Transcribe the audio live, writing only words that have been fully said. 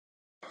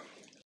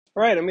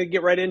All right, I'm going to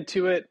get right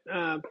into it.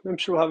 I'm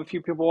sure we'll have a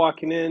few people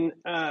walking in,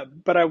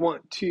 but I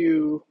want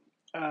to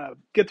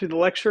get through the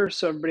lecture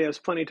so everybody has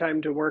plenty of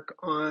time to work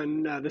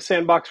on the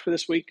sandbox for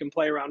this week and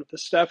play around with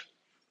this stuff.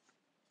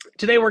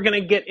 Today, we're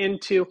going to get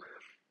into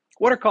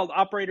what are called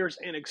operators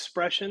and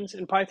expressions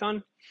in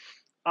Python.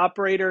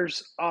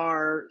 Operators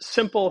are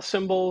simple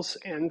symbols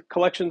and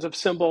collections of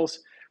symbols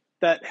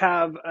that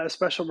have a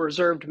special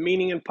reserved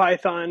meaning in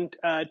Python,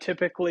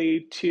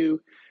 typically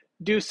to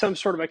do some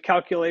sort of a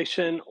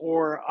calculation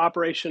or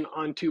operation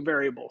on two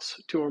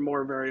or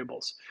more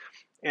variables,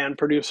 and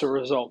produce a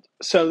result.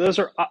 So those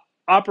are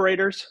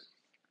operators,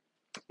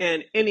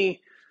 and any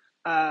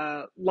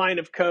line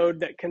of code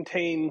that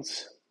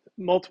contains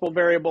multiple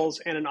variables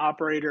and an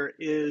operator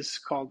is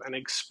called an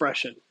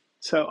expression.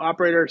 So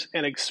operators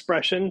and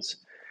expressions.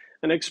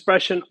 An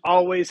expression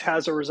always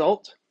has a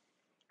result.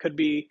 Could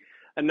be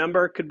a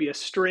number, could be a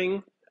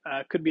string,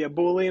 could be a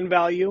Boolean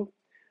value,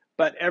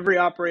 but every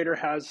operator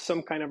has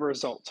some kind of a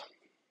result,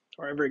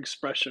 or every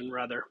expression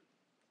rather.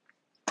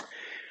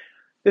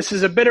 This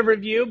is a bit of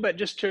review, but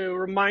just to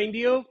remind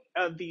you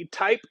of the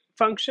type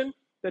function.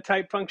 The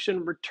type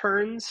function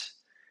returns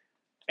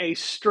a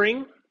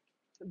string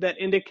that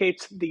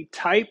indicates the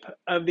type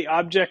of the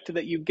object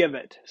that you give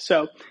it.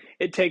 So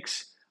it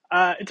takes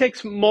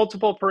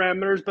multiple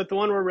parameters, but the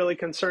one we're really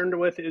concerned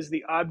with is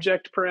the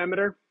object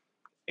parameter,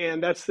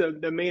 and that's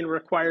the main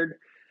required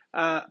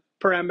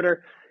parameter,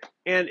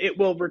 and it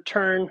will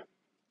return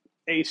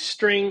a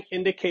string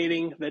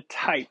indicating the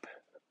type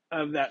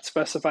of that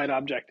specified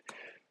object.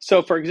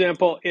 So for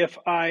example, if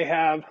I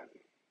have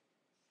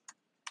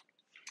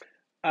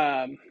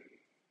an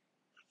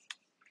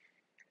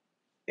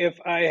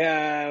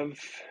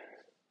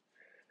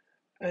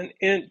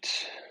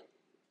int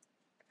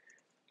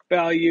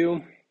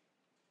value,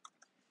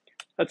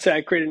 let's say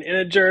I create an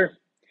integer.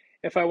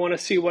 If I want to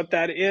see what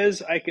that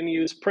is, I can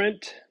use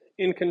print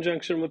in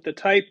conjunction with the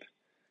type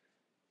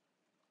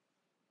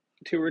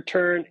to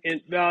return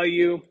int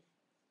value.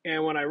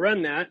 And when I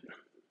run that,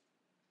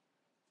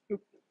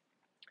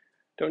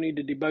 don't need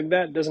to debug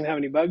that, it doesn't have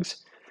any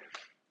bugs,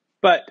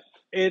 but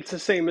it's the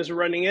same as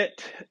running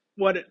it.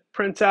 What it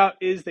prints out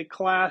is the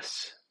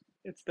class,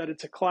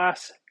 it's a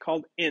class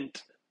called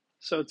int.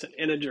 So it's an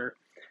integer.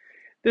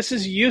 This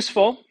is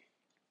useful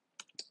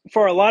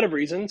for a lot of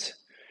reasons.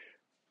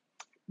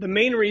 The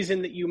main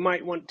reason that you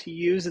might want to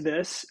use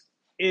this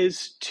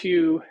is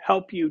to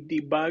help you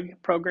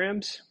debug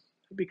programs,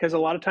 because a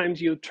lot of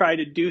times you try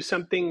to do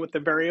something with the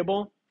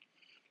variable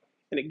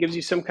and it gives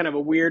you some kind of a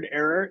weird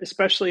error,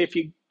 especially if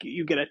you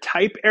get a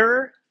type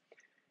error.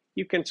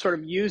 You can sort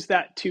of use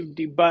that to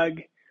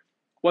debug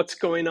what's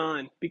going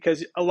on,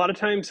 because a lot of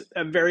times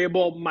a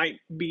variable might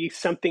be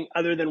something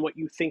other than what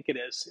you think it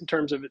is in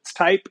terms of its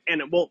type,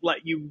 and it won't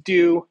let you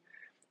do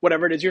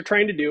whatever it is you're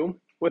trying to do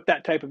with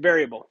that type of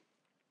variable.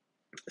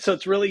 So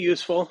it's really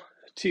useful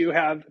to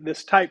have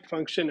this type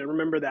function, and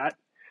remember that.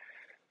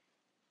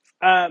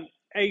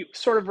 A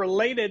sort of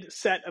related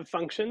set of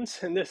functions,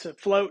 and this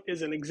float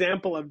is an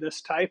example of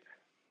this type,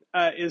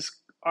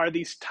 are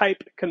these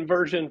type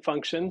conversion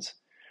functions.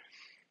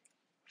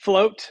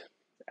 Float,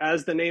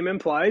 as the name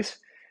implies,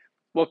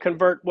 will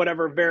convert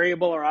whatever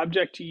variable or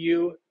object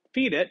you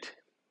feed it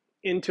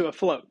into a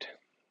float.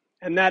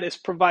 And that is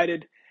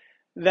provided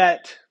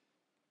that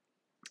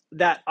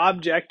that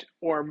object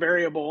or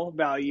variable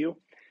value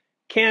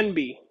can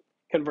be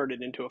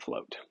converted into a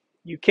float.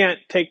 You can't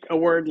take a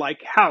word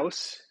like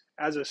house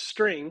as a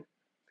string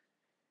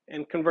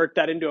and convert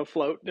that into a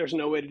float. There's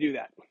no way to do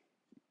that.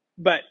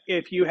 But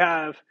if you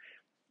have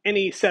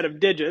any set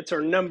of digits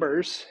or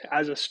numbers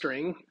as a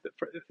string,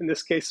 in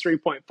this case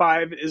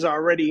 3.5 is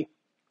already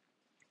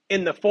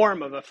in the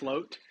form of a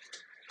float,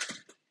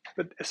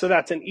 so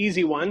that's an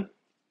easy one.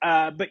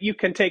 But you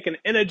can take an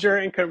integer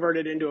and convert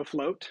it into a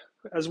float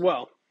as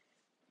well.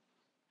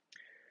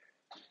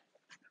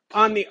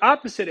 On the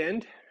opposite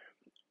end,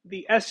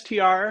 the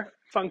str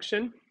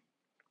function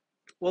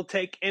will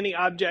take any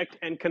object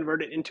and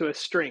convert it into a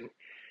string.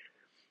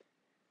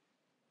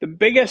 The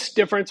biggest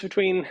difference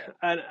between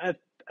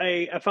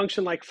a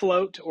function like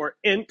float or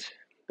int,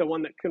 the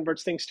one that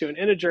converts things to an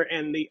integer,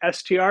 and the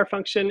str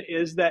function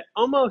is that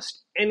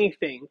almost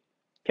anything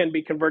can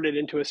be converted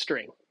into a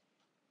string.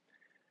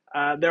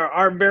 There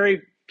are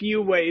very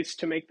few ways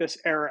to make this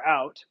error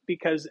out,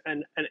 because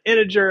an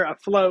integer, a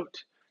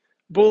float,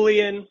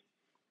 Boolean,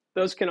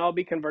 those can all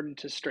be converted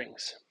to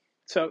strings.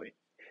 So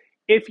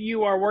if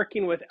you are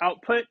working with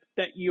output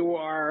that you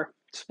are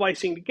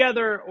splicing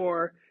together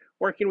or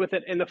working with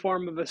it in the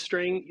form of a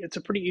string, it's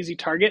a pretty easy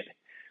target.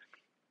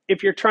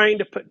 If you're trying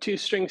to put two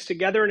strings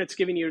together and it's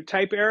giving you a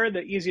type error,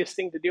 the easiest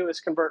thing to do is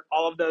convert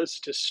all of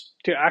those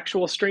to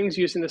actual strings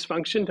using this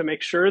function to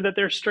make sure that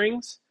they're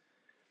strings.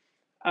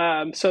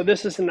 So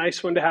this is a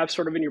nice one to have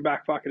sort of in your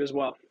back pocket as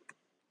well.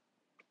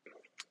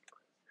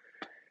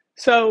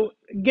 So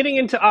getting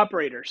into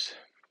operators.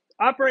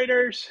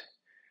 Operators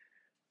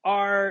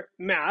are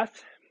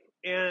math,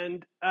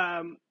 and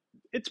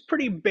it's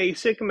pretty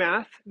basic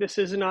math. This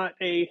is not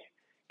a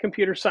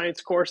computer science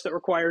course that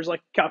requires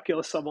like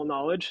calculus level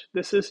knowledge.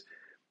 This is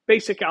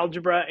basic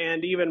algebra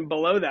and even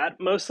below that,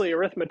 mostly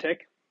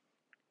arithmetic.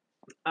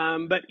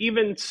 But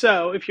even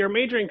so, if you're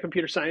majoring in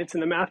computer science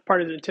and the math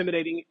part is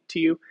intimidating to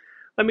you,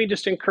 let me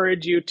just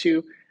encourage you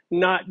to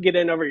not get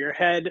in over your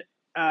head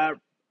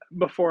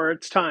before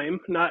it's time,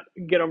 not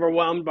get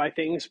overwhelmed by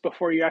things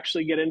before you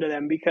actually get into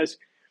them, because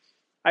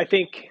I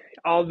think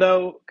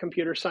although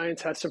computer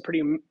science has some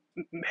pretty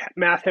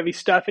math heavy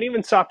stuff, and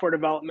even software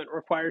development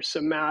requires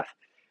some math,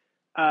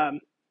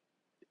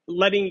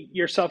 letting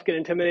yourself get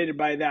intimidated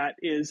by that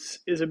is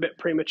a bit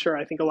premature.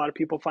 I think a lot of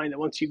people find that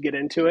once you get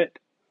into it,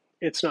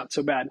 it's not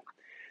so bad.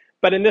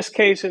 But in this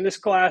case, in this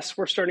class,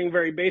 we're starting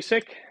very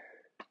basic.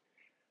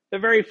 The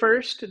very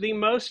first, the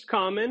most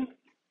common,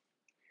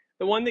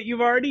 the one that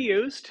you've already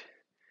used,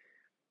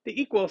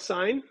 the equal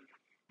sign,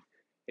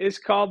 is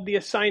called the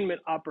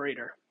assignment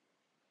operator.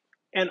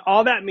 And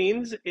all that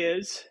means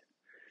is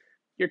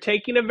you're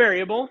taking a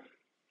variable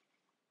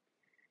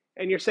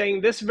and you're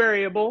saying this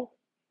variable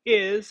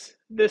is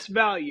this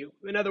value.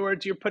 In other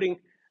words, you're putting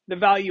the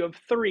value of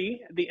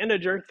 3, the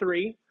integer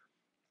 3,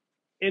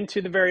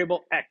 into the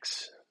variable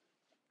x.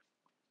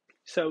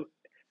 So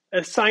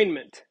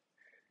assignment.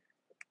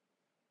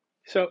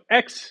 So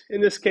x in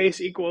this case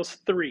equals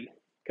 3,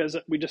 because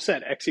we just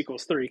said x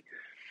equals 3.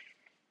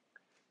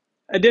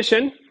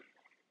 Addition,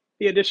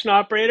 the addition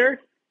operator,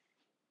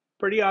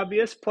 pretty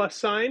obvious, plus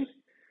sign.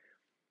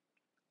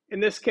 In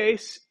this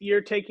case,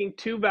 you're taking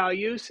two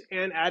values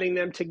and adding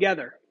them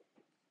together.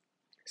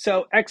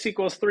 So x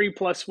equals 3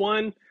 plus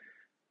 1.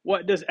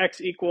 What does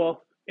x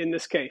equal in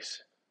this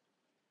case?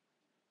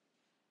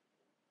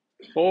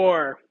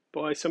 4.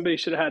 Boy, somebody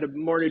should have had a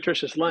more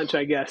nutritious lunch,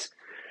 I guess.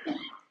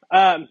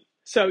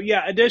 So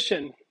yeah,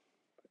 addition.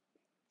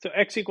 So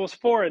x equals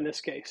 4 in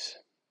this case.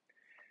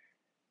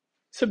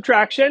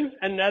 Subtraction,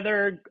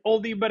 another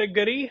oldie but a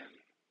goodie.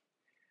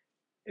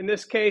 In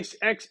this case,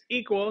 x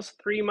equals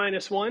 3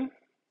 minus 1.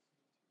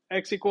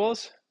 X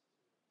equals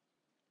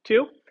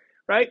 2,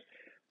 right?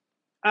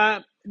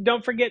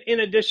 Don't forget, in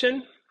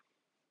addition,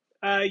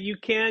 you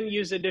can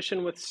use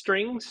addition with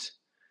strings.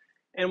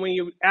 And when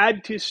you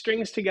add two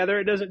strings together,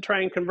 it doesn't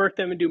try and convert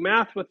them and do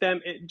math with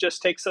them. It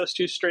just takes those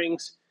two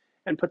strings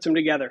and puts them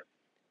together.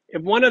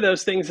 If one of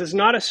those things is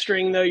not a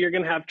string, though, you're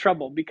going to have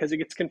trouble because it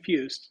gets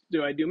confused.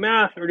 Do I do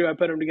math or do I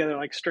put them together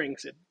like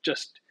strings? It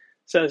just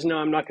says, no,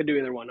 I'm not going to do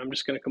either one. I'm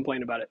just going to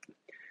complain about it.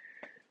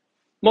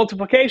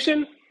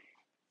 Multiplication.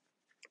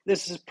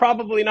 This is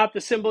probably not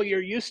the symbol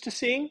you're used to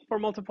seeing for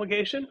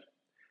multiplication.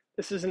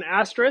 This is an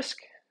asterisk.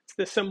 It's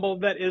the symbol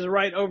that is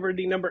right over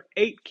the number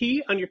 8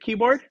 key on your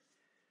keyboard.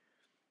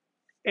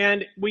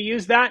 And we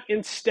use that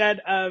instead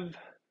of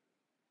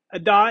a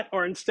dot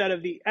or instead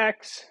of the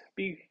X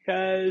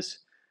because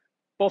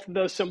both of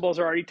those symbols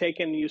are already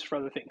taken and used for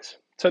other things.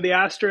 So the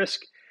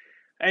asterisk,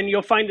 and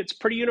you'll find it's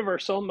pretty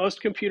universal.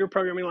 Most computer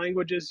programming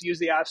languages use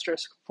the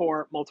asterisk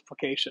for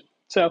multiplication.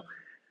 So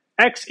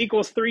X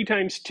equals 3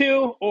 times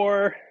 2,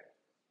 or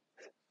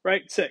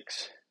right,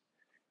 6.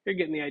 You're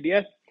getting the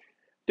idea.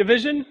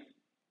 Division.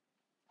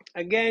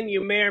 Again,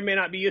 you may or may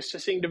not be used to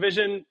seeing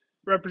division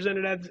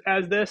represented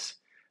as this,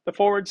 the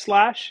forward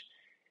slash.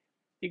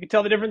 You can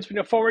tell the difference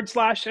between a forward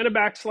slash and a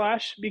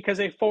backslash because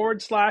a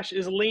forward slash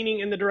is leaning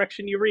in the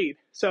direction you read.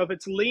 So if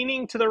it's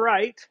leaning to the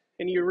right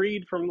and you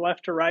read from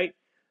left to right,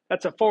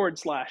 that's a forward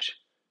slash.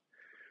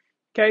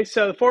 Okay,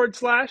 so the forward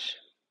slash,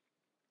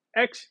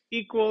 x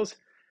equals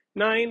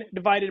 9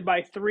 divided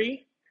by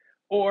 3,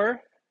 or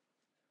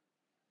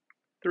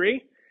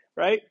 3,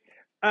 right?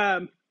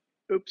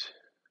 Oops,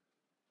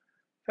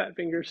 fat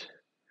fingers.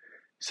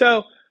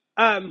 So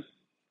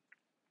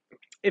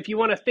if you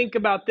want to think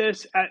about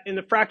this in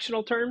the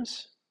fractional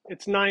terms,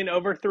 it's 9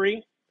 over 3.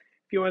 If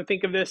you want to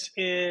think of this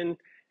in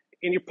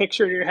your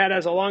picture in your head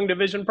as a long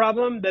division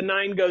problem, the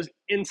 9 goes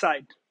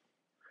inside,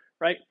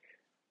 right?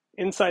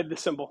 Inside the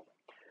symbol.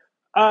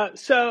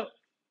 So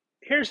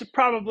here's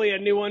probably a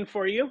new one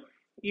for you,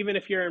 even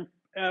if you're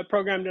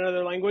programmed in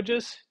other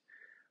languages.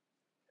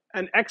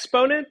 An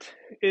exponent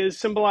is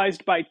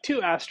symbolized by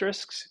 2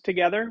 asterisks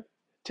together.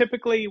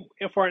 Typically,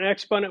 if we're an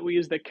exponent, we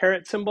use the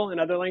caret symbol in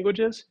other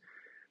languages.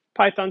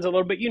 Python's a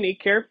little bit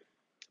unique here,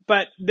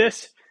 but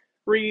this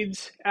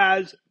reads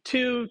as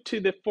 2 to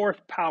the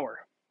 4th power.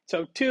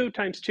 So 2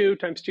 times 2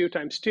 times 2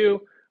 times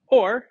 2,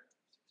 or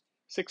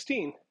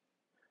 16.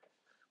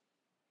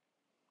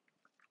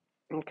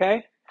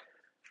 Okay?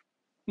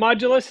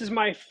 Modulus is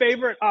my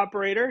favorite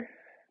operator,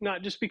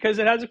 not just because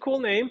it has a cool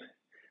name,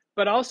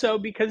 but also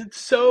because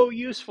it's so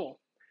useful.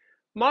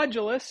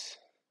 Modulus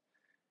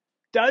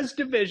does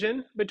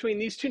division between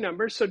these two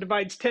numbers, so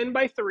divides 10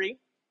 by 3,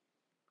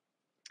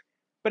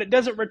 but it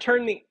doesn't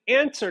return the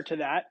answer to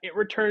that, it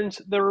returns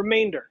the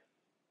remainder.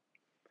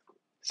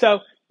 So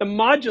the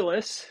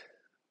modulus,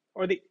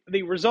 or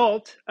the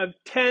result of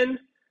 10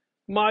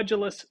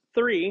 modulus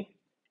 3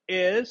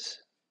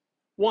 is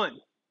 1,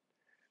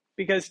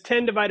 because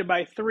 10 divided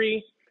by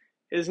 3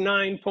 is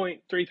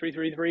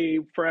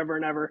 9.3333 forever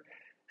and ever.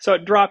 So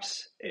it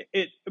drops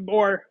it,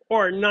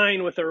 or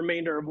 9 with a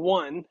remainder of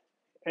 1,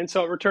 and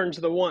so it returns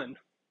the 1.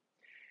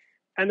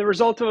 And the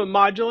result of a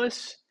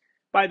modulus,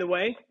 by the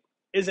way,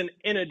 is an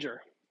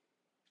integer,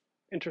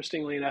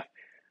 interestingly enough.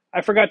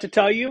 I forgot to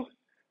tell you,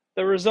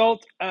 the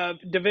result of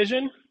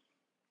division,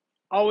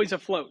 always a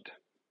float.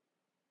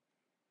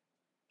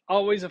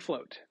 Always a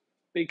float.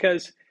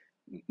 Because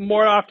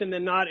more often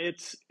than not,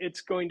 it's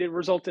going to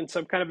result in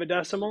some kind of a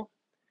decimal.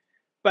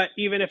 But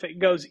even if it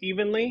goes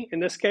evenly, in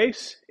this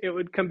case, it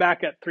would come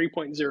back at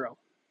 3.0.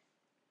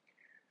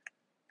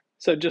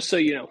 So just so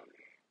you know,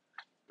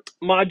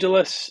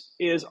 modulus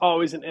is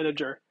always an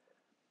integer.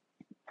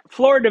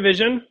 Floor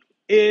division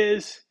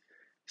is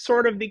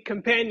sort of the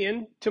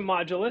companion to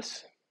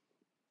modulus.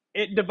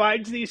 It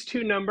divides these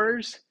two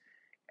numbers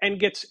and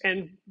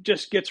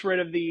just gets rid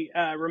of the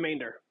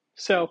remainder.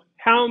 So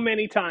how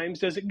many times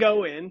does it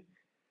go in?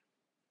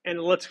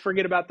 And let's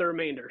forget about the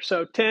remainder.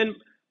 So 10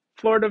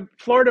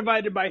 floor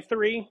divided by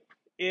 3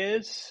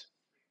 is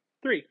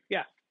 3.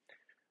 Yeah.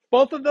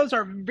 Both of those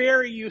are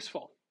very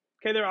useful.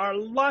 Okay, there are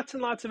lots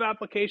and lots of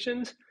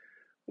applications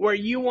where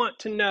you want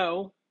to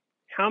know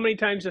how many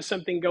times does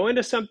something go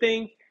into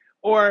something,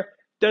 or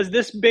does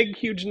this big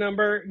huge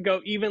number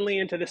go evenly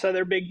into this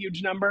other big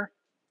huge number?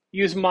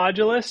 Use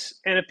modulus,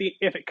 and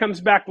if it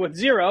comes back with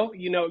 0,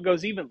 you know it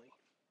goes evenly.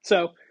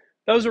 So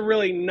those are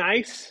really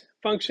nice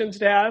functions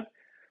to have.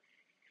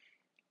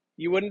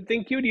 You wouldn't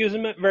think you'd use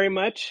them very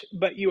much,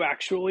 but you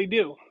actually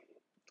do.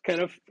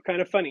 It's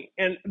kind of funny.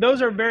 And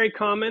those are very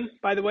common,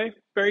 by the way,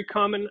 very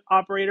common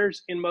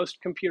operators in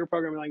most computer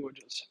programming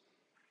languages,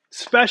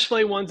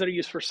 especially ones that are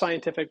used for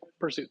scientific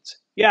pursuits.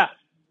 Yeah.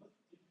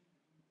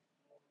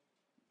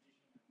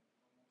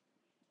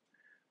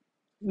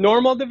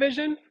 Normal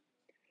division?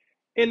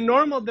 In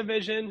normal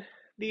division,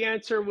 the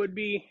answer would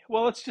be,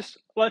 well,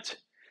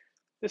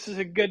 this is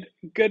a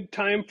good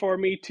time for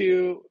me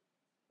to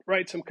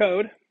write some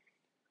code.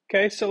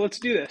 Okay, so let's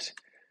do this.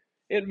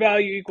 Int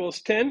value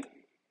equals 10.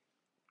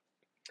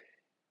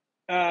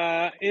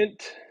 Well,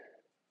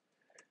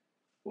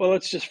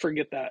 let's just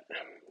forget that.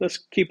 Let's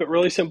keep it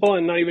really simple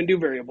and not even do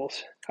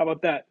variables. How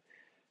about that?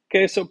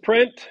 Okay, so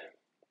print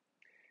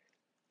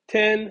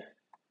 10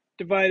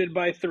 divided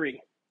by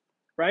 3,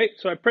 right?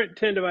 So I print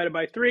 10 divided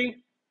by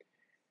 3,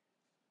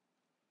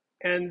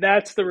 and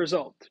that's the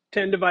result,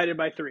 10 divided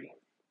by 3.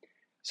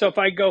 So if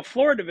I go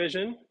floor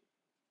division,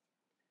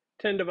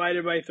 10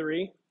 divided by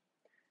 3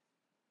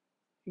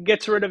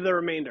 gets rid of the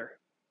remainder,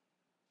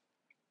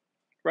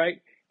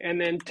 right? And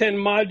then 10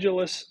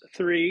 modulus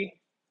 3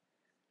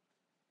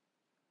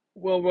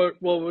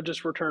 will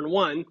just return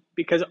 1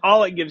 because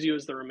all it gives you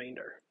is the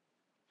remainder.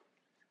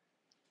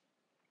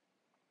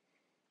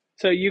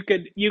 So you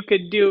could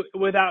do,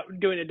 without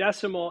doing a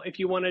decimal, if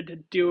you wanted to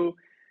do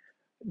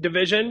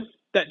division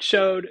that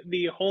showed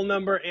the whole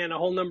number and a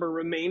whole number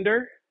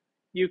remainder,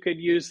 you could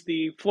use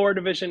the floor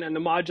division and the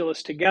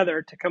modulus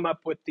together to come up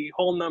with the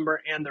whole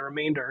number and the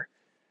remainder.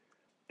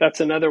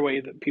 That's another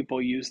way that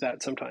people use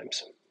that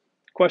sometimes.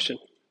 Question?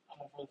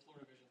 For the floor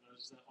division,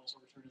 does that also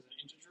return as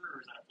an integer,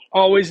 or is that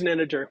always an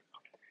integer?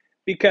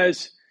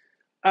 Because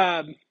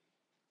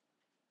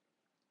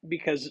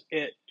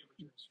it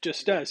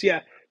just does.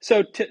 Yeah.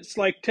 So it's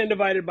like 10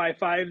 divided by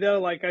 5, though,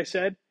 like I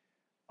said,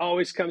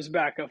 always comes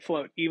back a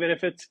float, even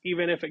if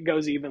it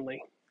goes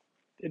evenly.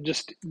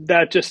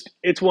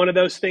 It's one of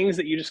those things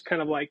that you just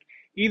kind of like,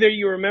 either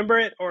you remember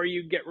it or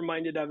you get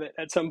reminded of it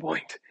at some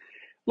point.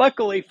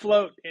 Luckily,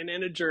 float and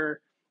integer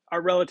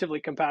are relatively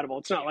compatible.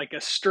 It's not like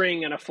a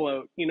string and a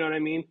float, you know what I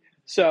mean?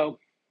 So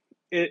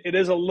it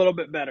is a little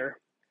bit better.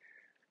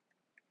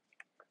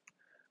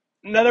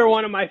 Another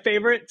one of my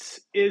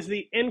favorites is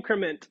the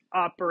increment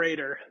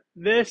operator.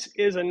 This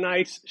is a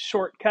nice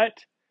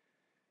shortcut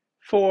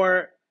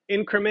for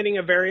incrementing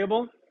a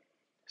variable.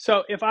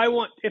 So if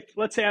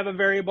let's say I have a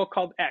variable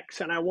called x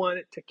and I want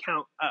it to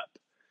count up,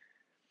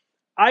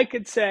 I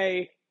could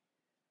say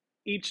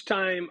each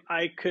time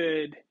I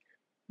could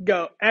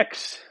go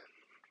x,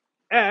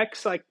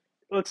 like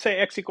let's say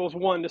x equals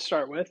 1 to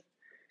start with.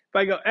 If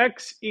I go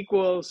x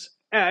equals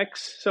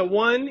x, so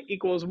 1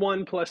 equals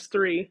 1 plus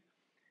 3,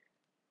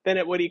 then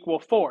it would equal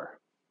 4.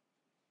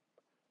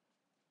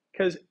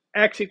 Because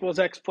x equals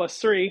x plus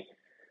 3,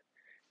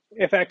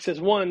 if x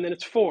is 1, then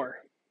it's 4.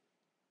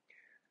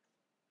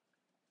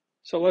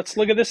 So let's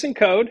look at this in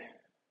code,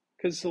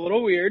 because it's a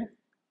little weird.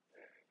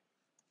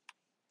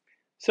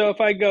 So if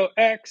I go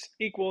x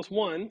equals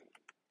 1,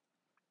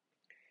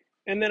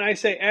 and then I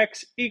say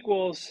x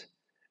equals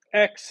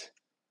x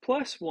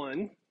plus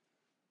 1,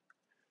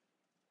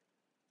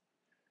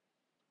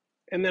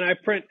 and then I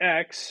print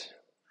x,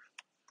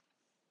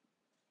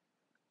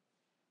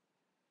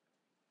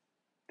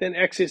 then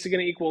x is going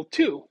to equal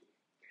 2.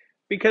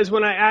 Because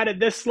when I added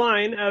this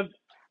line of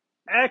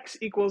x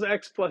equals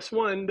x plus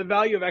 1, the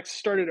value of x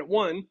started at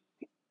 1,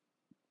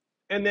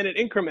 and then it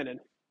incremented.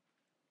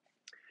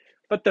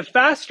 But the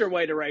faster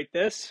way to write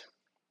this,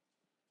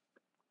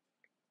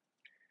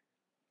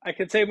 I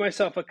could save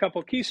myself a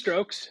couple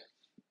keystrokes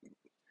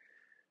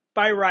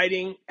by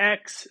writing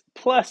x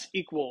plus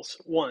equals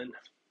 1.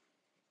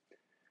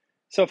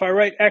 So if I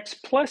write x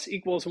plus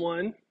equals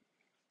 1,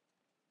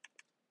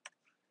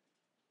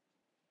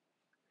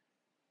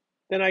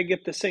 then I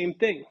get the same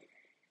thing.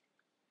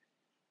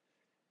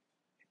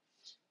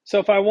 So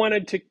if I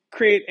wanted to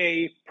create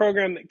a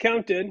program that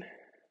counted,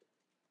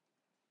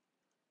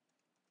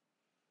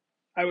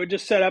 I would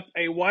just set up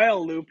a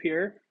while loop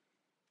here.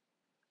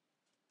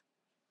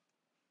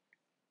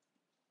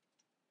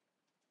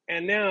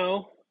 And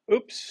now,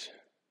 oops,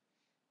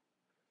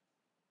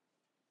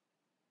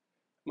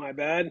 my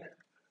bad.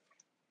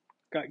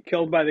 Got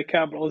killed by the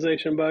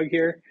capitalization bug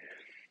here.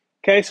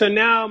 Okay, so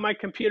now my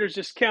computer's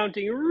just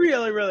counting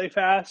really, really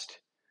fast.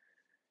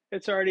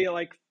 It's already at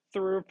like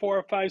 3,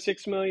 4, 5,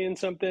 6 million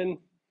something.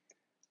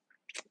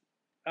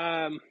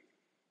 Kind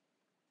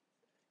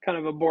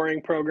of a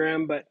boring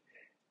program, but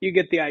you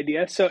get the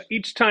idea. So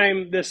each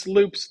time this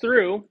loops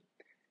through,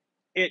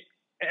 it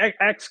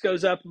X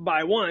goes up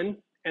by 1,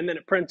 and then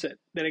it prints it.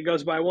 Then it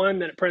goes by 1,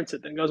 then it prints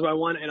it. Then it goes by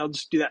 1, and I'll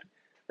just do that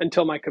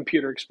until my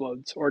computer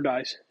explodes or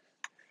dies,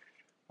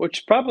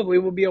 which probably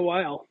will be a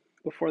while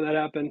before that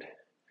happened.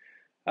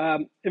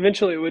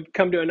 Eventually, it would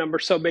come to a number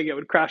so big it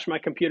would crash my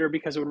computer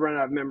because it would run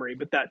out of memory,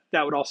 but that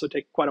would also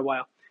take quite a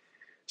while.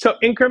 So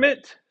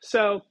increment,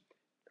 so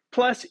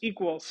plus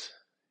equals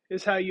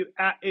is how you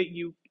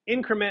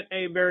increment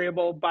a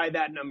variable by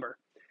that number.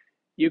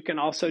 You can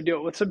also do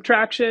it with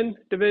subtraction,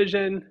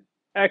 division,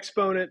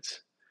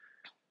 exponents,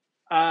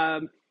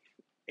 and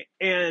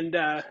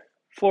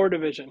floor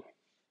division.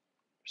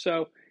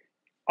 So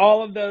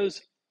all of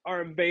those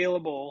are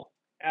available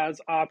as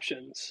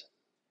options.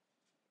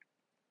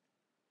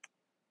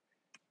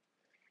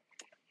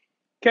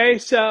 Okay,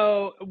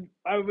 so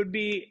I would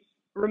be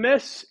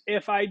remiss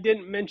if I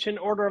didn't mention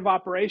order of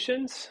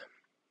operations.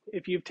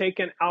 If you've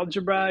taken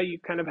algebra, you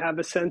kind of have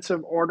a sense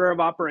of order of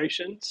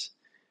operations.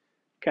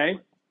 Okay,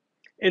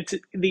 it's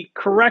the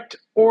correct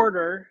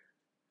order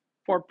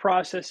for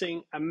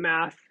processing a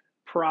math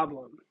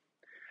problem.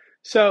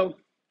 So,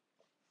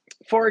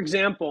 for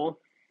example,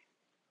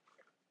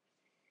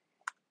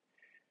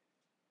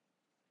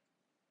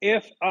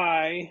 if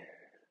I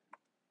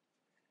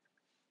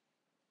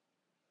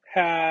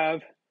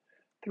have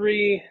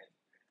 3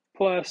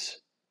 plus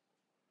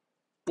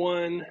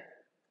 1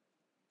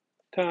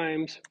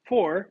 times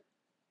 4,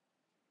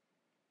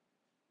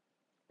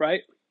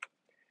 right?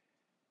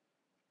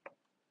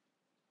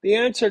 The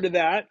answer to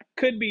that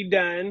could be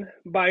done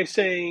by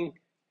saying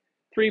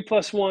 3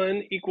 plus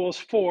 1 equals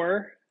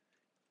 4,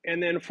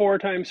 and then 4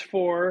 times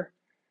 4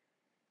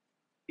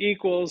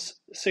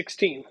 equals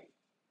 16,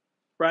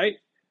 right?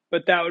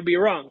 But that would be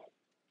wrong,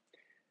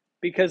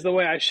 because the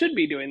way I should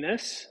be doing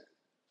this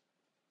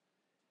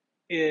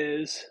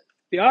is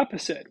the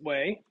opposite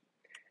way.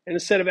 And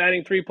instead of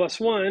adding 3 plus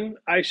 1,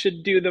 I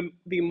should do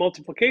the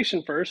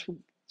multiplication first.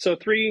 So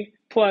 3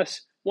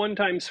 plus 1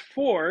 times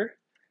 4,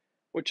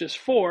 which is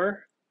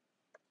 4,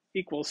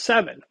 equals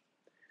 7.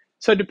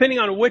 So depending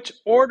on which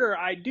order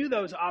I do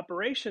those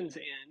operations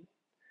in,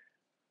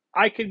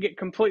 I could get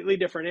completely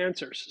different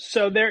answers.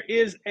 So there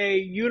is a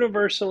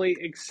universally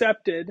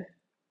accepted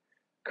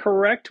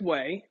correct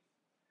way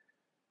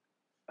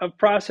of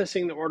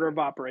processing the order of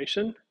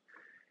operation.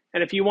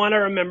 And if you want to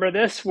remember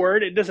this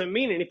word, it doesn't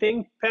mean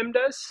anything.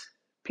 PEMDAS,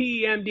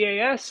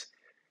 PEMDAS,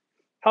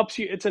 helps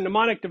you. It's a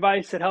mnemonic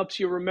device that helps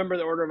you remember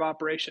the order of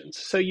operations.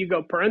 So you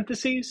go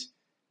parentheses,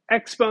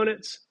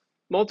 exponents,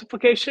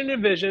 multiplication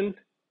and division,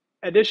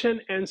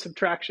 addition and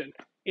subtraction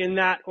in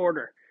that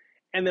order,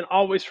 and then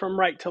always from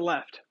right to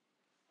left.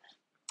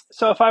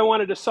 So if I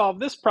wanted to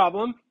solve this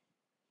problem,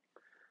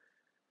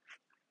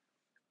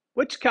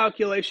 which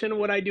calculation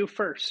would I do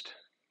first?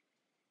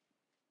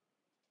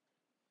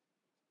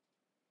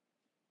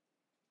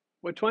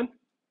 Which one?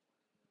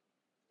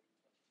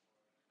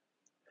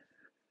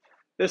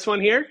 This one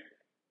here?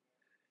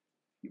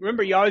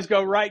 Remember, you always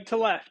go right to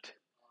left.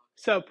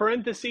 So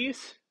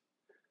parentheses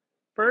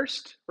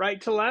first,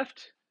 right to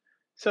left.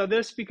 So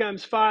this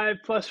becomes 5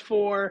 plus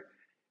 4,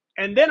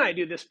 and then I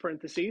do this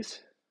parentheses,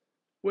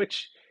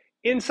 which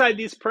inside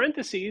these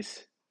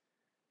parentheses,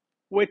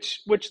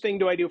 which thing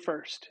do I do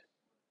first?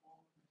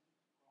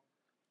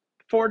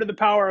 4 to the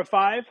power of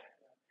 5,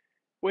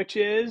 which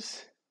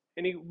is,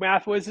 any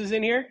math whizzes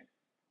in here?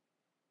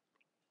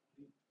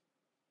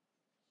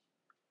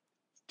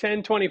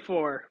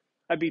 1024.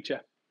 I beat you.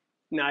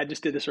 No, I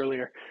just did this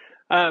earlier.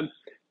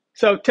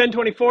 So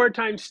 1024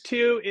 times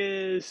 2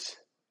 is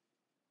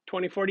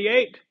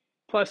 2048,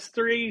 plus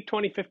 3,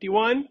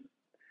 2051.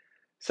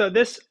 So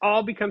this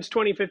all becomes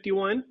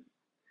 2051.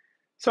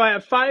 So I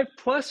have 5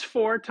 plus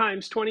 4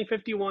 times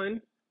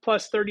 2051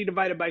 plus 30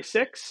 divided by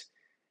 6.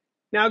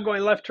 Now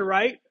going left to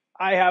right,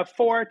 I have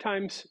 4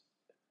 times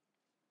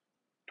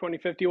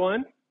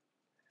 2051.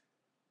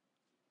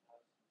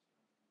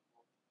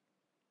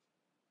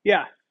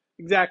 Yeah,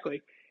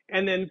 exactly.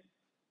 And then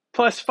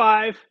plus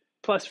 5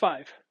 plus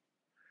 5.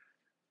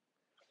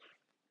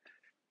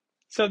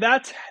 So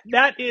that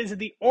is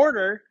the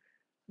order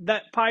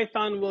that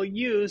Python will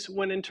use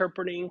when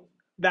interpreting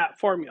that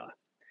formula.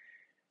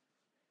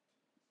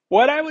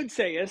 What I would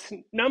say is,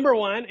 number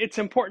one, it's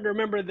important to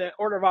remember the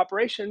order of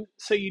operation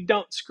so you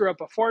don't screw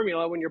up a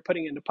formula when you're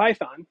putting into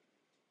Python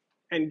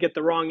and get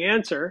the wrong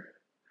answer.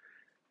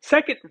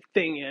 Second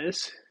thing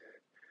is,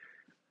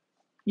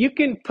 You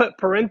can put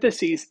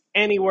parentheses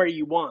anywhere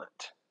you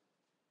want,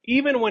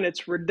 even when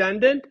it's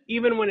redundant,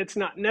 even when it's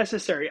not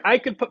necessary. I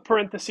could put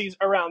parentheses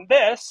around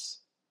this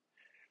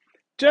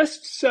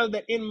just so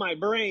that in my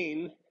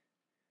brain,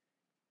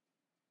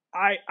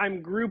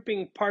 I'm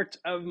grouping parts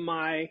of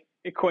my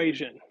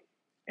equation.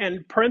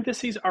 And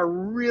parentheses are a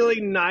really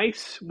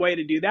nice way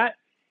to do that.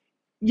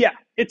 Yeah,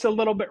 it's a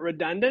little bit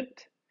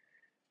redundant,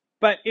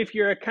 but if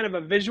you're a kind of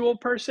a visual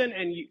person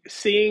and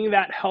seeing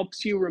that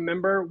helps you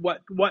remember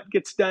what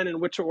gets done in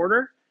which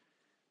order,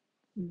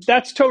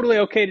 that's totally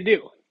okay to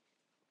do.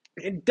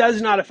 It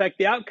does not affect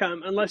the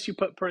outcome unless you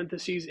put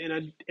parentheses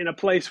in a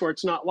place where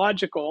it's not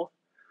logical.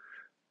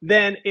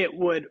 Then it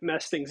would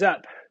mess things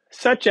up.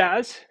 Such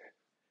as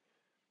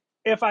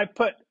if I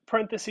put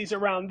parentheses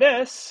around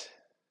this,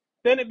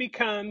 then it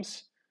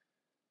becomes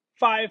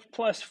 5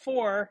 plus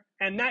 4,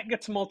 and that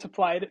gets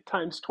multiplied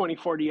times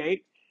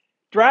 2048,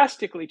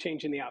 drastically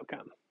changing the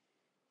outcome,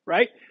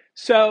 right?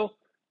 So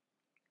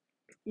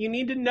you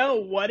need to know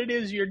what it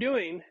is you're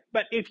doing.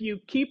 But if you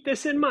keep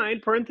this in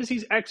mind,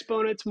 parentheses,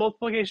 exponents,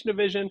 multiplication,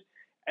 division,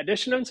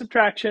 addition and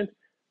subtraction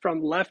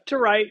from left to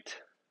right,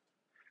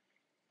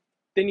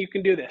 then you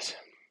can do this.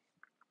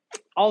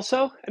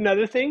 Also,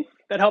 another thing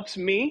that helps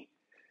me,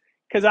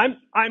 because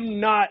I'm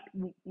not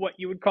what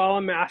you would call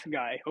a math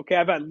guy. Okay,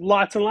 I've had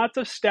lots and lots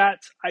of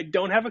stats. I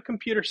don't have a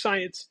computer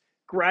science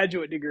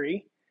graduate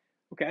degree.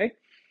 Okay,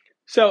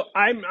 so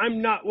I'm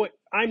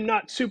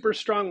not super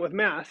strong with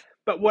math.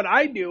 But what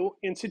I do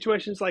in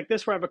situations like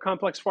this where I have a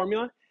complex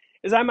formula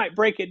is I might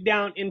break it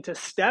down into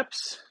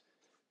steps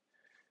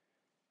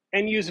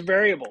and use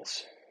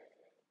variables.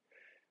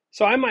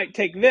 So I might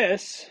take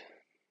this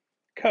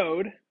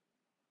code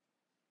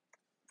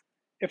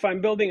if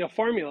I'm building a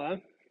formula,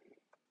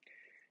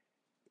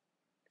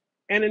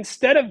 and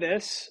instead of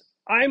this,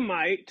 I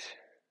might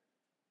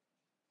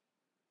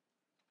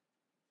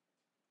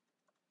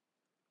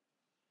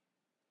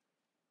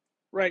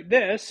write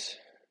this.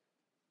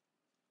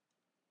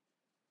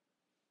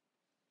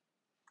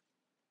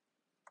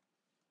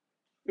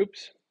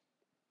 Oops.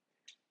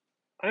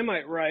 I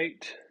might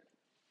write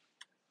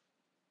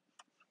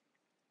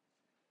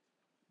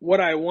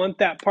what I want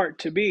that part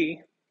to be,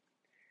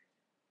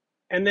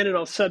 and then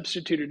it'll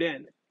substitute it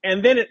in.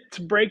 And then it's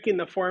breaking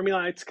the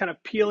formula. It's kind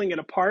of peeling it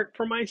apart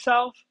for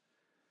myself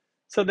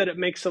so that it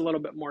makes a little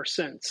bit more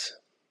sense.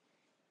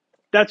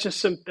 That's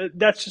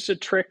just a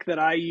trick that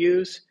I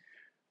use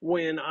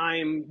when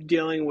I'm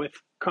dealing with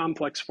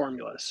complex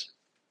formulas.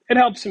 It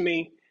helps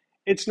me.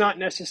 It's not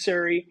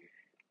necessary.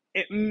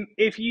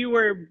 If you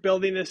were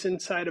building this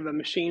inside of a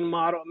machine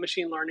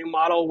learning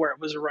model where it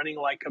was running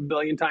like a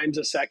billion times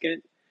a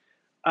second,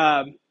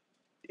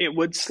 it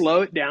would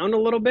slow it down a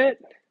little bit.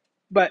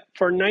 But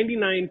for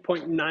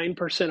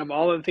 99.9% of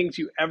all of the things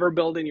you ever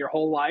build in your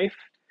whole life,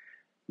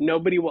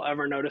 nobody will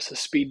ever notice a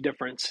speed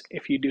difference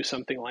if you do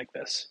something like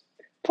this.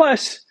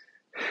 Plus,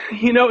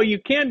 what you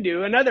can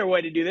do, another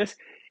way to do this,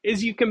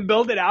 is you can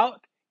build it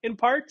out in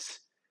parts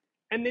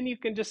and then you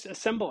can just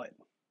assemble it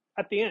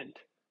at the end.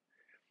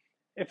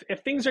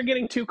 If things are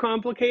getting too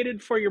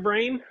complicated for your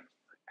brain,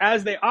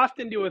 as they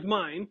often do with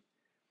mine,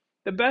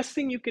 the best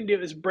thing you can do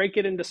is break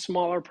it into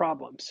smaller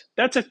problems.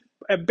 That's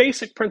a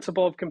basic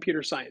principle of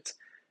computer science.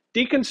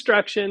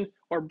 Deconstruction,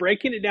 or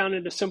breaking it down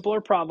into simpler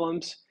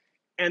problems,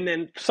 and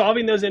then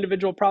solving those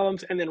individual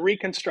problems and then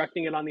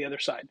reconstructing it on the other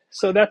side.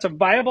 So that's a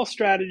viable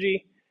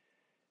strategy,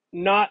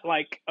 not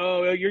like,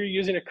 oh, you're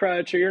using a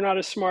crutch or you're not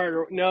as smart,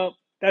 or no,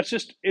 it's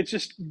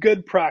just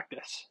good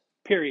practice,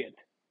 period.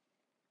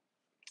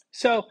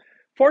 So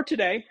for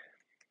today,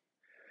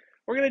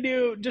 we're going to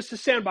do just a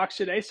sandbox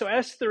today. So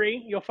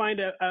S3, you'll find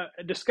a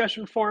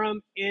discussion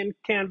forum in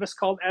Canvas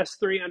called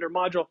S3 under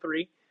Module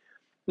 3.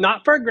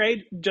 Not for a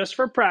grade, just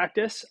for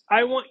practice.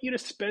 I want you to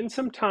spend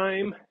some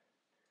time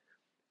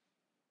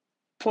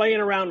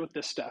playing around with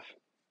this stuff.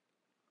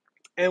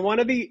 And one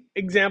of the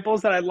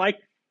examples that I'd like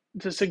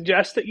to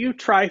suggest that you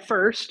try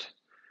first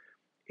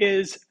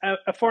is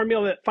a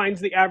formula that finds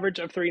the average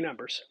of three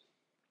numbers.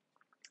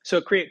 So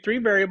create three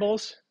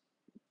variables,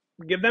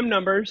 give them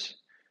numbers,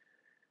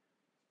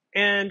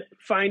 and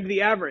find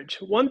the average.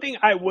 One thing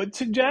I would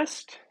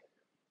suggest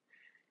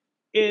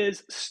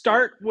is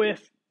start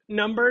with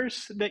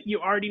numbers that you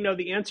already know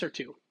the answer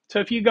to. So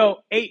if you go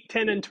 8,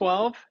 10, and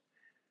 12,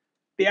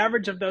 the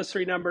average of those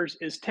three numbers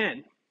is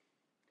 10.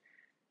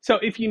 So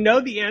if you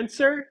know the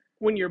answer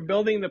when you're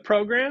building the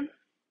program,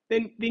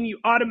 then you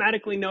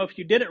automatically know if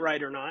you did it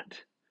right or not.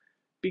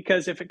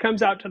 Because if it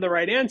comes out to the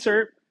right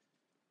answer,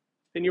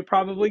 then you're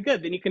probably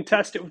good. Then you can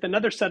test it with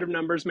another set of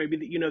numbers, maybe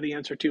that you know the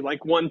answer to,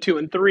 like 1, 2,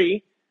 and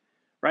 3,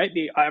 right?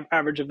 The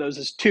average of those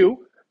is 2.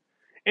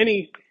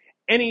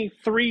 Any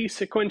three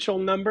sequential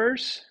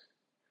numbers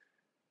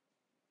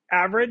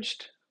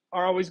averaged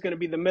are always going to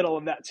be the middle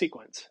of that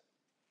sequence.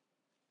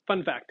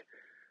 Fun fact.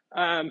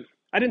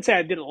 I didn't say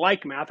I didn't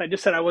like math. I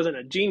just said I wasn't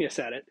a genius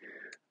at it.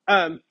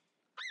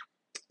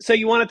 So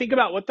you want to think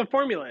about what the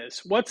formula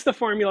is. What's the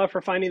formula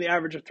for finding the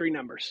average of three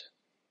numbers?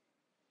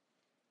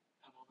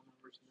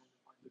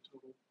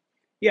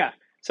 Yeah.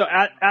 So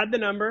add the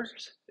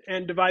numbers.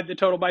 and divide the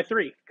total by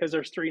 3 because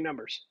there's 3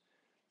 numbers.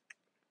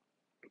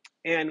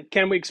 And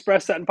can we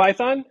express that in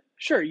Python?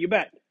 Sure, you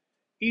bet.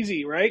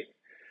 Easy, right?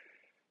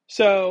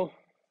 So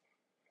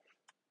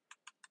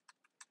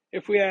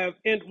if we have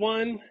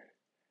int1,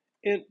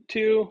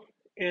 int2,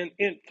 and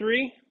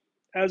int3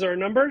 as our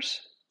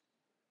numbers,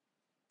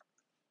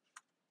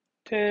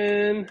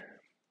 10,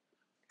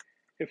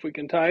 if we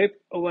can type,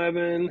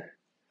 11,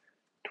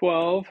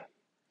 12.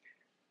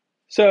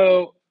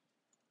 So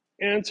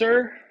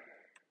answer,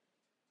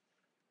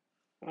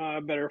 I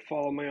better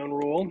follow my own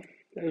rule,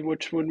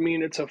 which would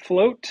mean it's a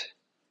float.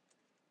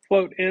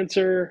 Float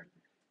answer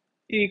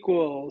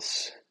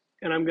equals,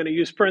 and I'm going to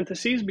use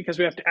parentheses because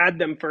we have to add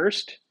them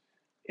first,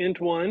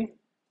 int1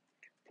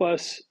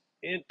 plus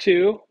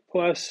int2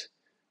 plus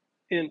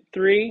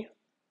int3,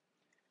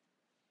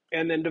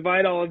 and then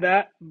divide all of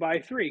that by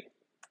 3.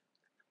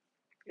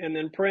 And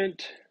then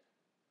print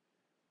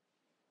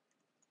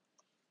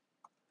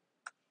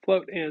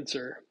float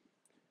answer,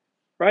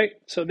 right?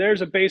 So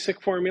there's a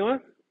basic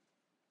formula.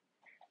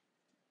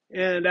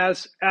 And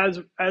as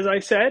I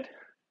said,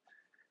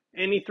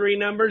 any 3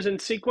 numbers in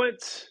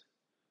sequence,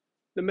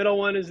 the middle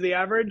one is the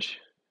average,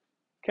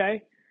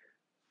 okay?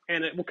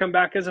 And it will come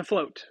back as a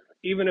float,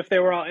 even if they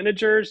were all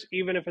integers,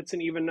 even if it's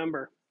an even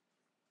number.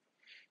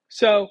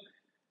 So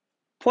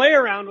play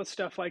around with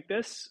stuff like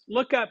this.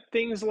 Look up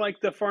things like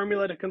the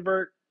formula to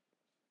convert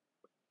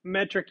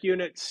metric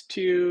units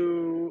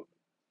to,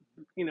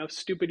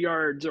 stupid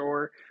yards,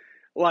 or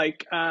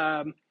like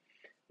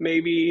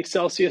maybe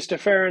Celsius to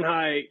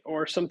Fahrenheit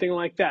or something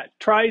like that.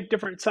 Try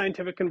different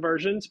scientific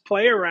conversions,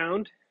 play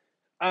around,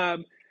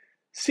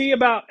 see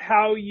about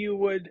how you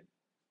would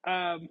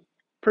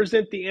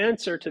present the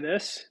answer to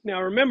this.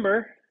 Now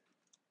remember,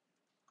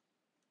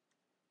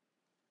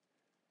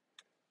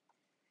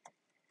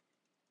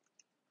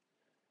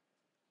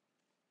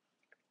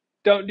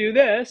 don't do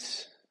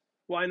this.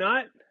 Why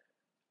not?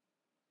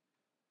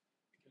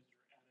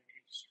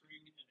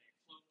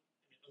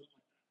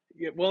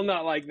 It will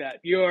not like that.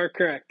 You are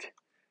correct.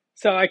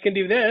 So I can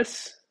do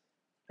this.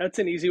 That's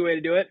an easy way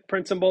to do it.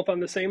 Print them both on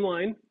the same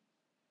line.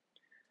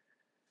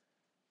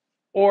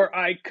 Or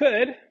I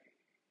could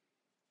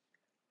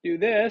do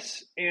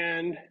this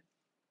and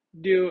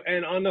do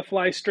an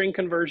on-the-fly string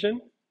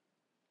conversion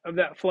of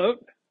that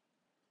float.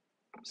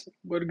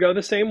 Would go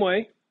the same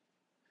way.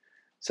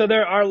 So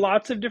there are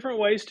lots of different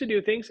ways to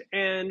do things,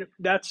 and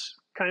that's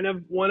kind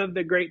of one of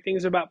the great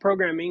things about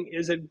programming,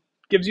 is it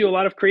gives you a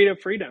lot of creative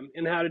freedom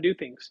in how to do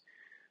things.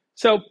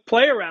 So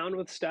play around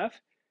with stuff.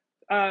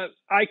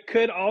 I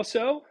could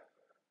also,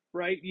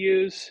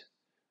 use,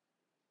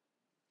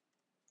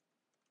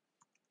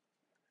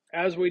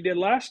 as we did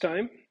last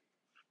time,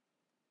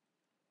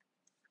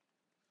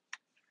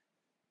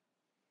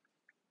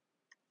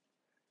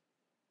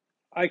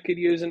 I could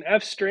use an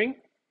F string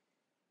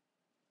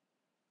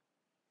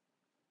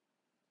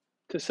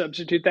to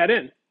substitute that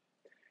in.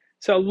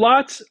 So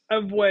lots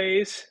of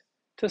ways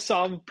to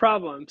solve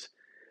problems.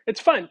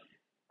 It's fun.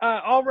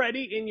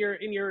 Already in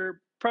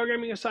your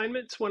programming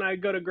assignments, when I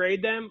go to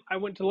grade them, I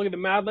went to look at the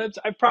Mad Libs.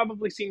 I've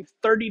probably seen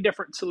 30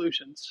 different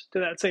solutions to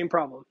that same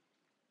problem.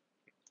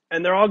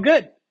 And they're all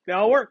good. They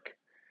all work.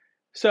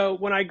 So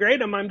when I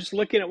grade them, I'm just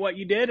looking at what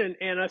you did, and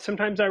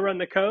sometimes I run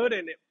the code,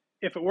 and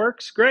if it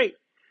works, great.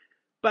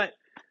 But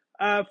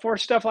for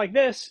stuff like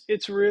this,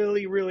 it's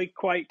really, really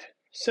quite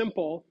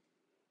simple.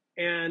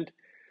 And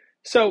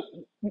so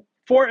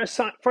for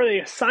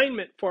the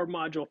assignment for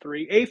Module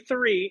 3,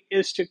 A3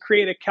 is to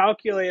create a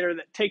calculator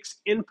that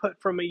takes input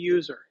from a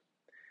user.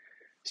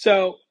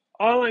 So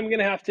all I'm going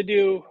to have to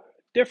do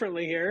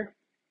differently here,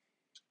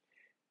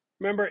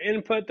 remember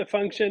input, the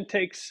function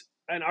takes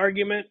an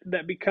argument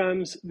that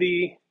becomes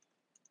the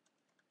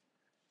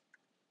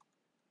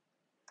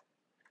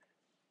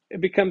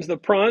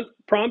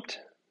prompt.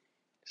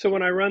 So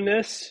when I run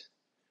this,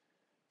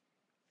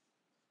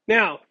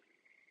 now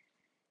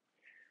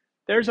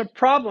there's a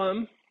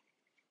problem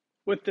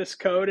with this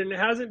code, and it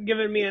hasn't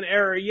given me an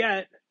error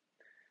yet.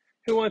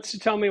 Who wants to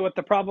tell me what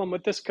the problem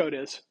with this code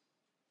is?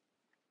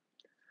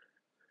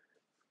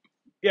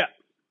 Yeah.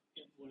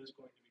 What is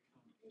going to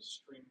become a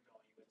string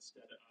value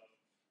instead of a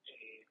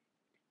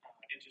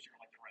integer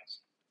like the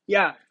rest?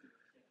 Yeah.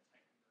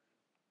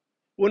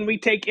 When we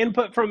take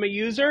input from a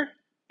user,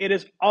 it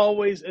is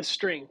always a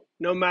string,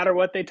 no matter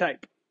what they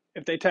type.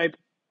 If they type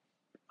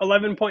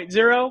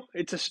 11.0,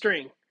 it's a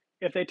string.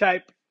 If they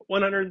type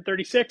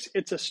 136,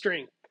 it's a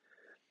string.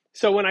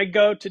 So when I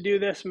go to do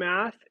this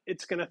math,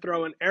 it's going to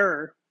throw an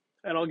error,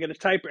 and I'll get a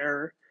type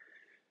error.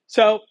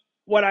 So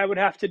what I would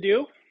have to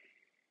do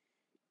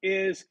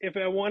is, if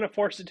I want to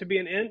force it to be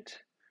an int,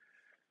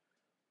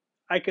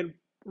 I could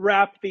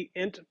wrap the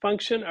int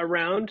function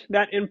around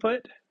that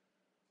input,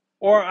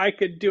 or I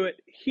could do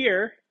it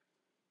here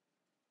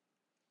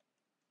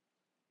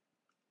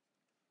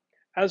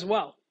as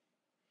well.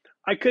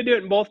 I could do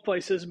it in both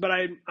places, but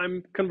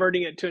I'm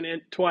converting it to an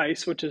int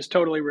twice, which is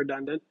totally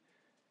redundant.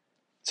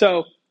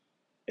 So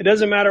it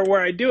doesn't matter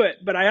where I do it,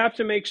 but I have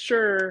to make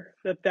sure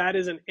that that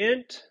is an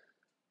int.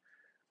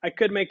 I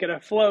could make it a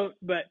float,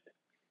 but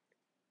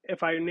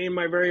if I name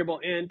my variable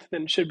int,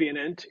 then it should be an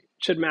int. It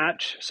should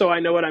match, so I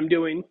know what I'm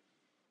doing.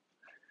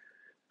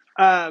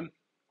 But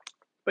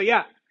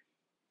yeah,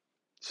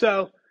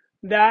 so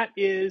that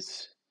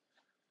is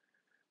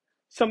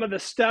some of the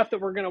stuff that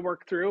we're going to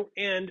work through.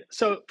 And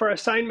so for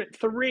assignment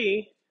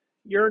 3,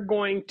 you're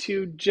going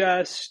to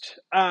just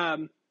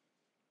find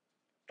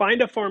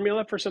a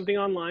formula for something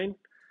online,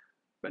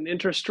 an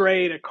interest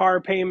rate, a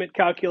car payment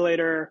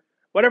calculator,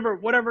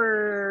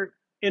 whatever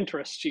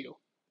interests you.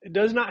 It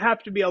does not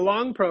have to be a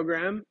long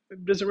program.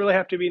 It doesn't really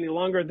have to be any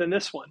longer than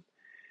this one,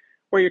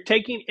 where you're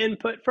taking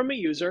input from a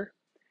user,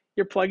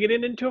 you're plugging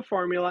it into a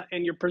formula,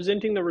 and you're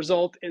presenting the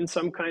result in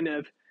some kind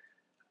of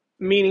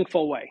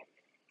meaningful way.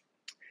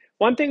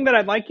 One thing that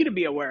I'd like you to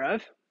be aware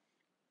of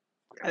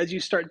as you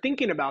start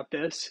thinking about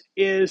this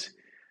is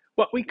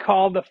what we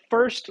call the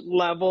first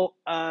level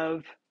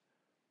of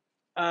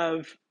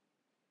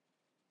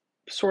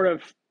sort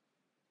of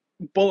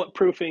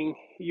bulletproofing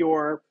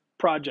your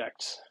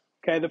projects.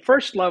 Okay, the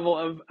first level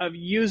of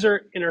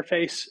user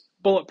interface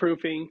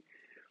bulletproofing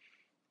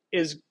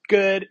is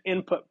good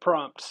input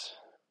prompts.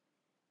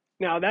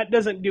 Now, that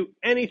doesn't do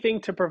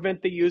anything to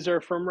prevent the user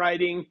from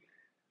writing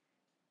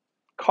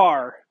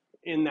car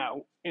in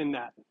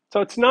that.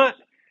 So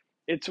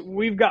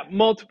we've got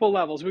multiple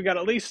levels. We've got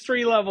at least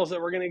 3 levels that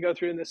we're going to go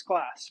through in this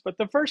class. But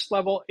the first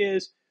level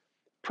is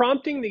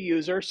prompting the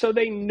user so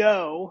they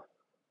know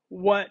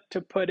what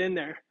to put in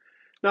there.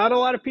 Not a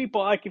lot of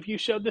people, like if you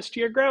showed this to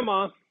your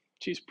grandma,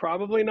 she's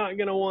probably not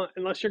going to want,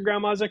 unless your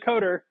grandma's a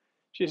coder,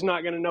 she's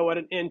not going to know what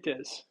an int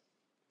is.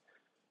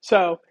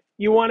 So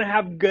you want to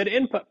have good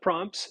input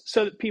prompts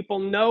so that people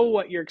know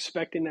what you're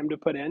expecting them to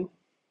put in.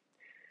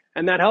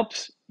 And that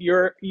helps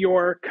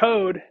your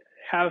code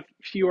have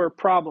fewer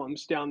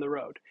problems down the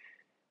road.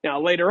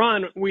 Now, later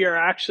on, we are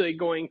actually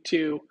going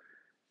to,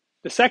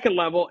 the second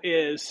level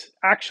is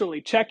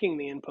actually checking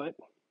the input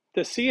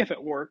to see if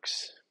it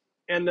works.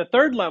 And the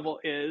third level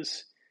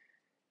is,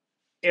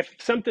 if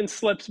something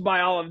slips by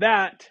all of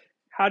that,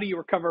 how do you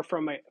recover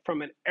from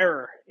an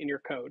error in your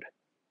code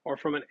or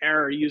from an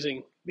error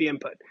using the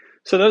input?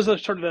 So those are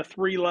sort of the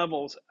 3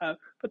 levels.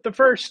 But the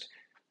first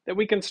that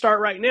we can start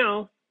right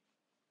now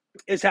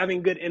is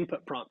having good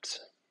input prompts.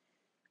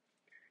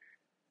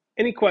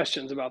 Any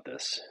questions about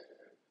this?